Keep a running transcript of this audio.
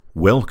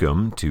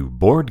Welcome to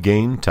Board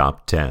Game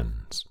Top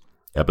Tens,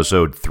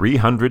 episode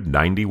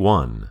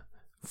 391,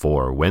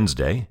 for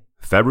Wednesday,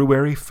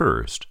 February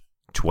 1st,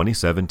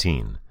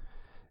 2017.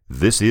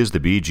 This is the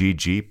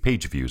BGG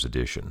Page Views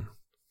edition.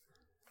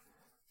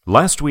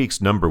 Last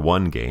week's number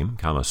 1 game,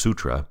 Kama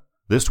Sutra,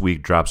 this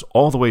week drops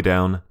all the way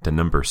down to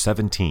number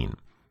 17.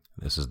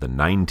 This is the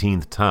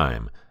 19th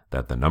time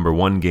that the number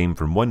 1 game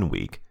from one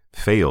week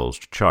fails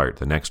to chart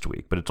the next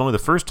week, but it's only the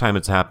first time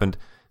it's happened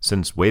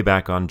since way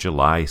back on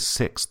July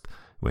 6th,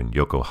 when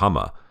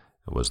Yokohama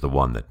was the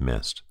one that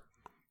missed.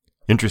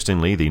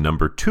 Interestingly, the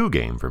number 2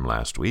 game from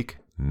last week,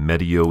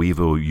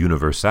 Medioevo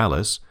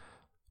Universalis,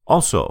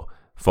 also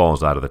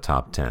falls out of the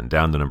top 10,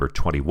 down to number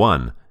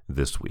 21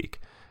 this week.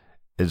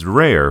 It's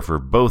rare for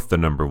both the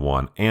number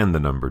 1 and the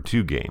number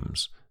 2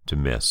 games to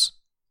miss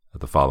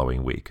the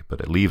following week, but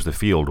it leaves the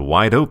field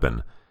wide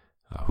open.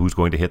 Who's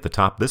going to hit the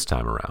top this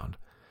time around?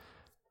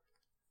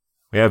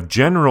 We have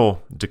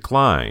general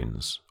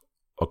declines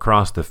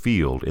across the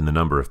field in the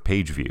number of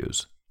page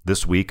views.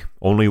 This week,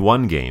 only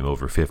 1 game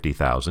over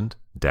 50,000,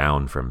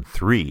 down from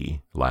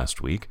 3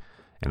 last week,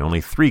 and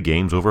only 3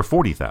 games over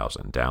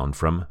 40,000, down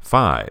from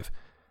 5.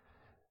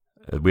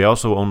 We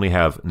also only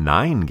have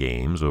 9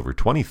 games over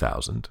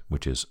 20,000,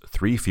 which is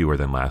 3 fewer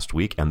than last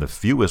week, and the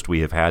fewest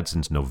we have had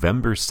since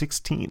November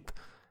 16th,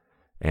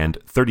 and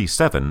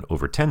 37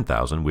 over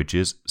 10,000, which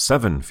is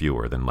 7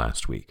 fewer than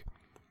last week.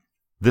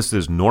 This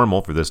is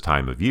normal for this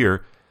time of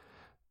year.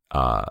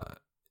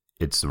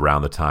 It's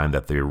around the time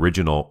that the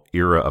original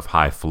era of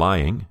high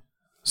flying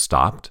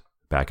stopped,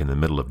 back in the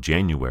middle of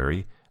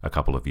January a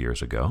couple of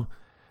years ago.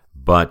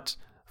 But,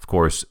 of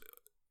course,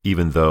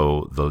 even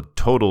though the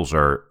totals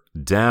are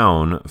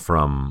down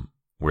from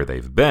where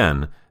they've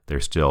been, they're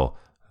still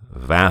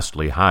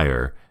vastly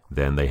higher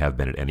than they have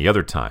been at any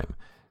other time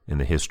in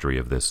the history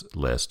of this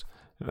list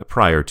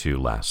prior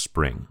to last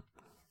spring.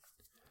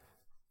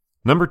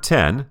 Number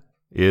 10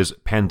 is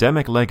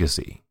Pandemic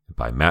Legacy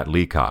by Matt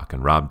Leacock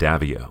and Rob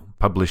Davio,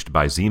 published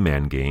by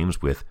Z-Man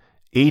Games, with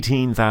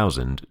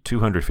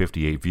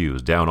 18,258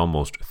 views, down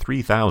almost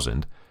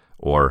 3,000,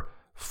 or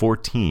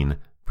 14%.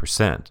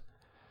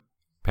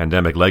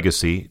 Pandemic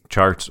Legacy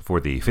charts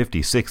for the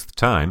 56th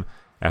time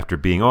after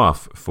being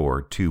off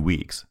for 2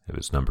 weeks. It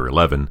was number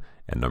 11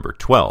 and number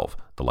 12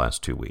 the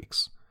last 2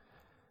 weeks.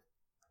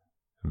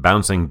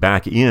 Bouncing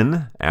back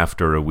in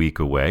after a week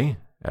away,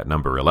 at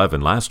number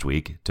 11 last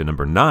week to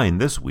number 9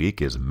 this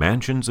week, is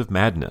Mansions of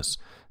Madness,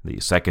 the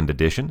second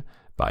edition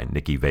by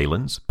Nikki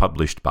Valens,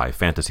 published by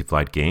Fantasy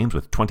Flight Games,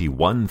 with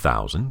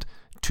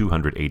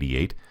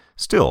 21,288,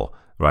 still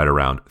right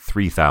around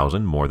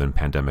 3,000 more than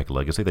Pandemic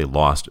Legacy. They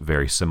lost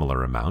very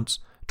similar amounts,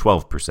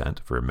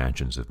 12% for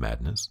Mansions of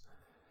Madness.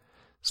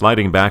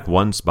 Sliding back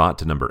 1 spot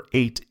to number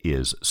 8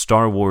 is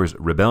Star Wars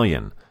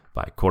Rebellion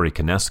by Corey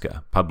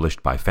Konieczka,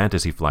 published by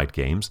Fantasy Flight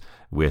Games,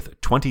 with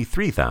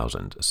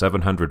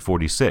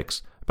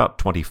 23,746, about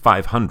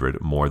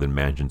 2,500 more than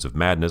Mansions of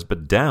Madness,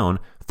 but down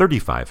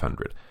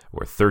 3,500,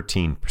 or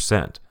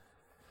 13%.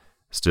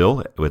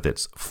 Still, with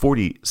its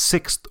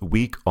 46th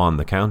week on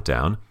the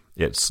countdown,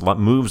 it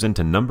moves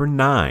into number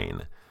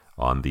 9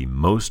 on the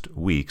most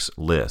weeks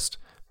list,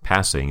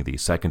 passing the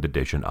second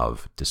edition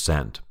of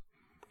Descent.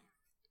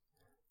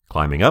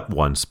 Climbing up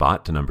 1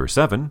 spot to number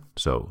 7,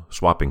 so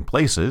swapping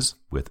places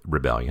with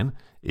Rebellion,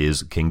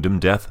 is Kingdom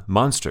Death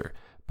Monster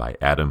by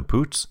Adam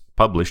Poots,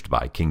 published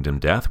by Kingdom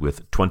Death,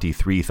 with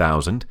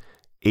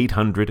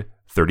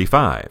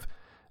 23,835.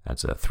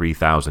 That's a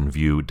 3,000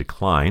 view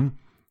decline,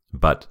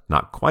 but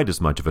not quite as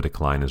much of a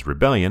decline as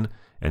Rebellion,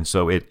 and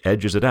so it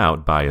edges it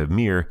out by a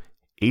mere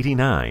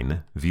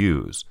 89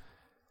 views.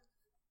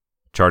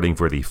 Charting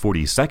for the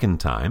 42nd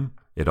time,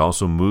 it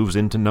also moves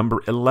into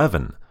number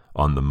 11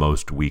 on the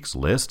most weeks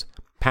list,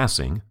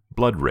 passing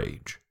Blood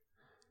Rage.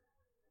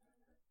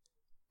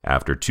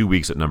 After 2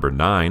 weeks at number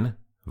 9,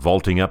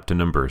 vaulting up to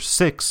number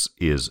 6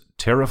 is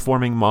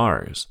Terraforming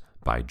Mars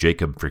by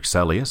Jacob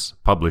Frixelius,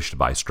 published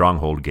by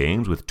Stronghold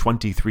Games, with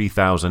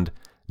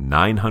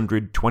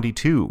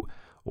 23,922,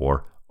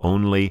 or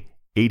only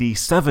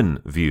 87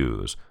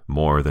 views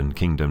more than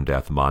Kingdom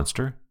Death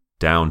Monster,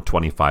 down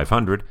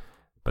 2,500,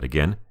 but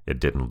again, it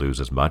didn't lose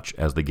as much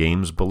as the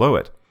games below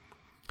it.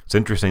 It's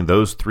interesting,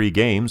 those 3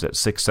 games at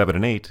 6, 7,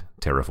 and 8,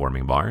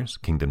 Terraforming Mars,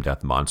 Kingdom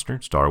Death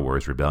Monster, Star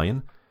Wars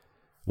Rebellion,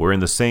 were in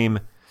the same.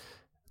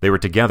 They were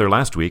together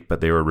last week,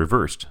 but they were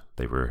reversed.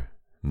 They were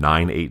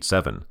 9, 8,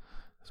 7.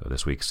 So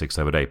this week, 6,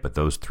 7, 8, but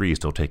those 3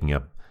 still taking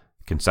up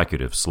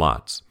consecutive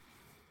slots.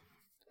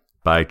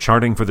 By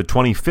charting for the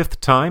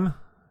 25th time,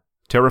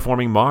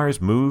 Terraforming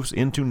Mars moves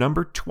into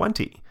number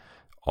 20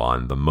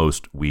 on the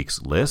most weeks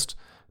list,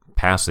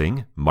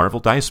 passing Marvel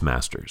Dice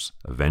Masters,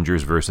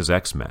 Avengers vs.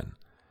 X-Men.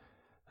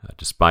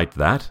 Despite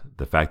that,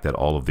 the fact that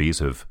all of these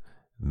have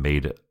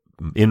made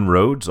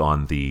inroads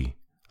on the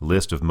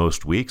list of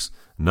most weeks,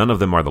 none of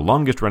them are the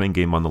longest running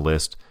game on the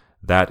list.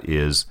 That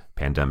is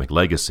Pandemic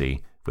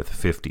Legacy, with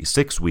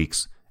 56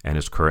 weeks, and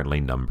is currently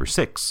number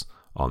 6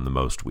 on the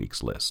most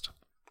weeks list.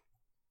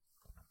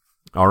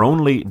 Our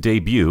only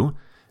debut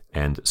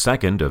And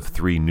third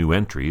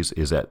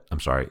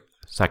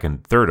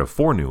of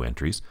four new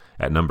entries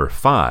at number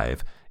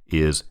 5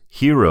 is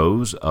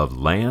Heroes of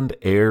Land,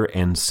 Air,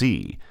 and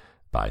Sea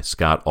by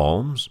Scott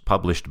Almes,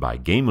 published by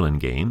Gamelin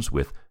Games,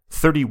 with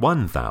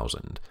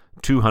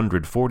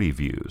 31,240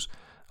 views,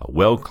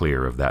 well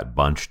clear of that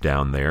bunch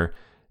down there,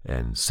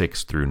 and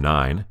 6 through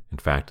 9. In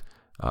fact,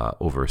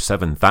 over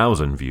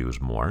 7,000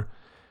 views more.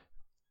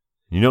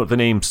 You note the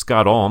name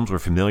Scott Almes. We're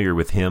familiar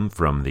with him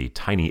from the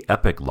Tiny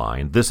Epic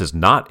line. This is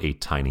not a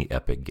Tiny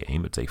Epic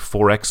game. It's a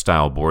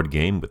 4X-style board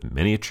game with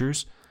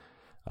miniatures.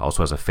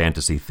 Also has a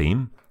fantasy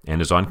theme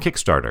and is on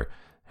Kickstarter.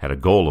 Had a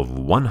goal of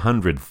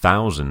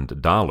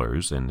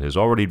 $100,000 and has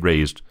already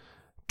raised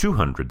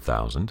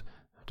 $200,000,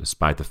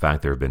 despite the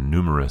fact there have been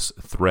numerous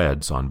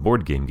threads on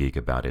Board Game Geek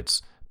about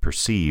its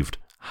perceived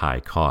high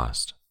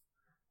cost.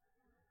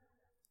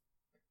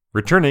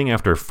 Returning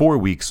after 4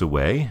 weeks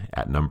away,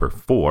 at number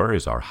 4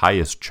 is our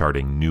highest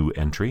charting new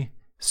entry,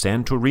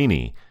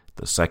 Santorini,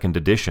 the second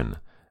edition,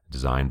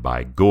 designed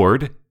by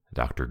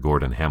Dr.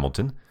 Gordon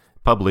Hamilton,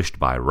 published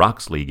by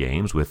Roxley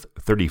Games with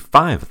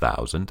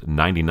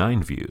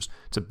 35,099 views.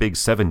 It's a big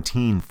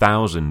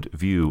 17,000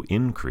 view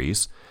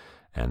increase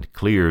and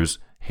clears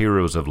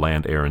Heroes of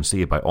Land, Air, and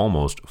Sea by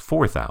almost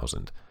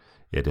 4,000.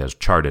 It has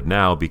charted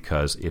now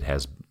because it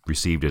has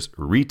received its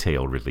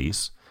retail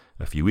release.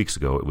 A few weeks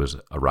ago, it was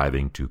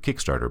arriving to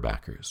Kickstarter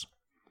backers.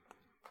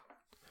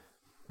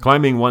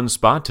 Climbing one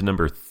spot to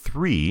number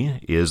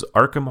 3 is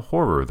Arkham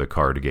Horror, the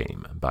card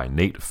game, by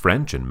Nate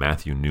French and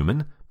Matthew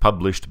Newman,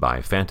 published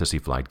by Fantasy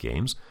Flight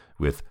Games,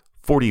 with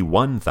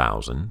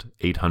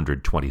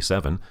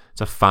 41,827.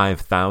 It's a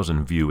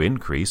 5,000 view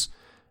increase,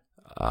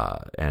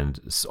 and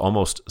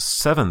almost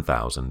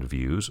 7,000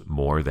 views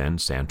more than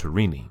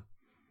Santorini.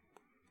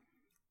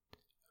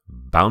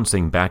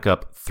 Bouncing back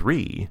up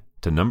 3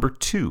 to number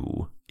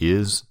 2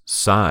 is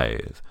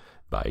Scythe,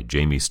 by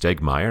Jamie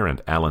Stegmaier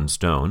and Alan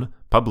Stone,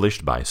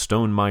 published by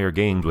Stonemaier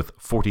Games with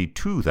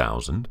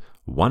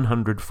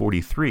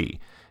 42,143.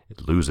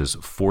 It loses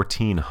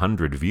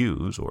 1,400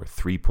 views, or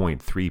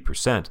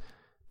 3.3%,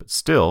 but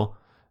still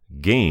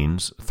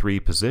gains 3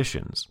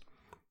 positions.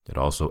 It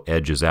also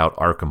edges out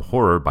Arkham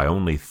Horror by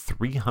only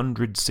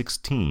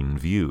 316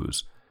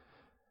 views.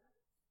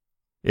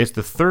 It's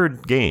the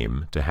third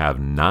game to have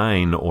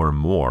 9 or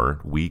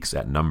more weeks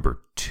at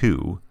number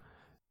 2.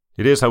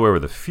 It is, however,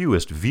 the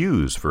fewest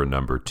views for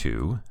number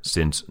 2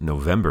 since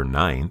November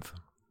 9th,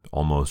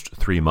 almost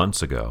 3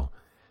 months ago.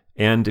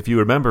 And if you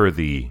remember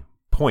the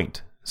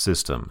point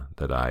system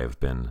that I have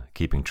been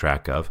keeping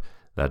track of,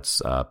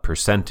 that's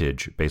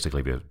percentage.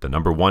 Basically, the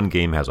number 1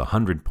 game has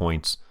 100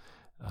 points.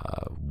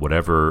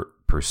 Whatever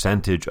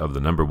percentage of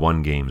the number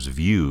 1 game's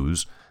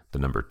views the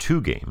number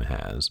 2 game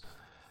has,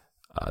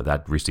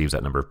 that receives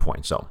that number of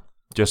points. So,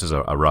 just as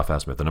a rough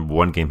estimate, the number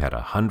 1 game had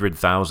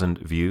 100,000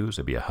 views,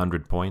 it'd be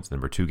 100 points. The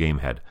number 2 game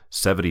had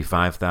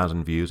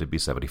 75,000 views, it'd be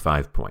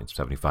 75 points,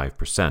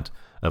 75%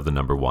 of the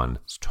number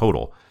 1's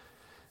total.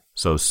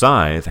 So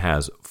Scythe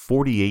has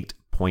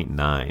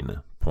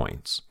 48.9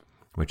 points,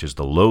 which is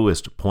the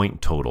lowest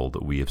point total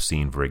that we have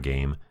seen for a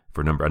game, for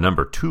a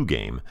number 2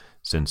 game,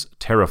 since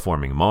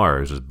Terraforming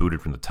Mars was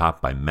booted from the top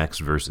by Mechs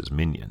vs.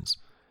 Minions.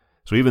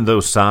 So even though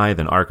Scythe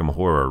and Arkham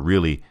Horror are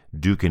really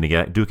duking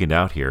it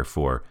out here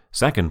for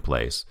second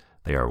place,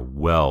 they are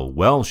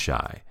well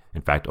shy.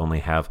 In fact, only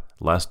have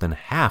less than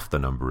half the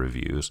number of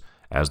views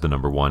as the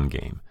number 1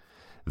 game.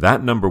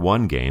 That number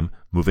 1 game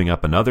moving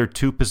up another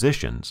 2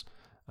 positions.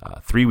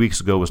 3 weeks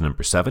ago was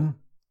number 7,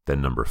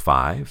 then number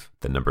 5,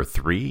 then number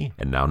 3,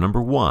 and now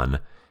number 1.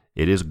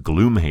 It is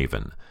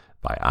Gloomhaven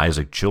by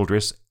Isaac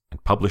Childress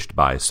and published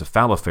by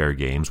Cephalofair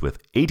Games with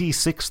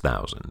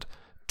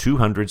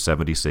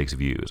 86,276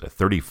 views, a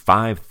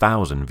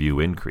 35,000 view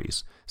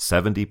increase,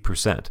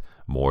 70%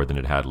 more than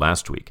it had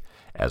last week,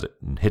 as it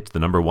hits the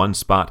number 1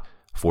 spot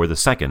for the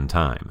second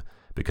time,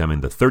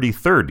 becoming the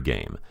 33rd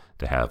game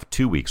to have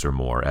 2 weeks or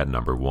more at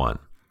number 1.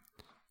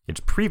 Its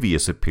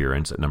previous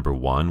appearance at number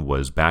 1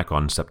 was back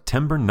on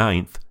September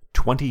 9th,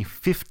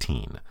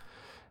 2015.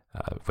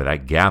 For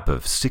that gap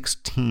of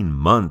 16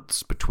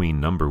 months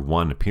between number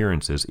 1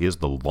 appearances is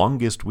the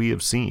longest we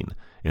have seen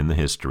in the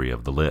history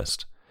of the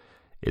list.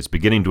 It's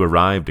beginning to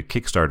arrive to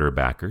Kickstarter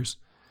backers,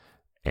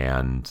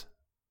 and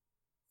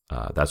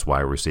that's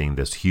why we're seeing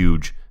this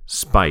huge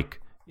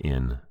spike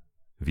in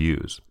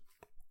views.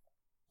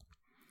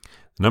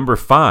 Number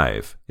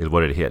 5 is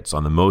what it hits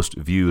on the most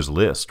views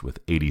list with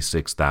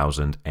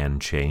 86,000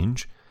 and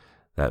change.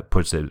 That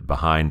puts it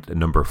behind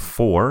number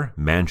 4,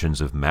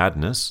 Mansions of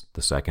Madness,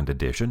 the second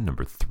edition.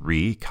 Number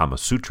 3, Kama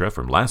Sutra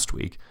from last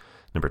week.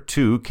 Number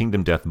 2,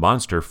 Kingdom Death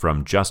Monster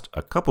from just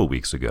a couple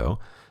weeks ago.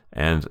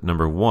 And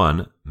number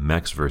 1,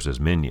 Mechs vs.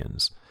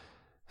 Minions.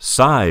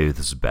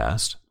 Scythe's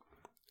best,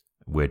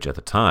 which at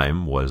the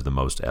time was the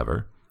most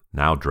ever,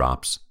 now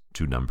drops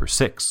to number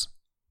 6.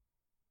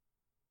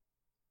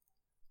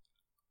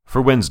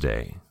 For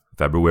Wednesday,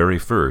 February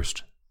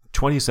 1st,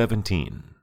 2017.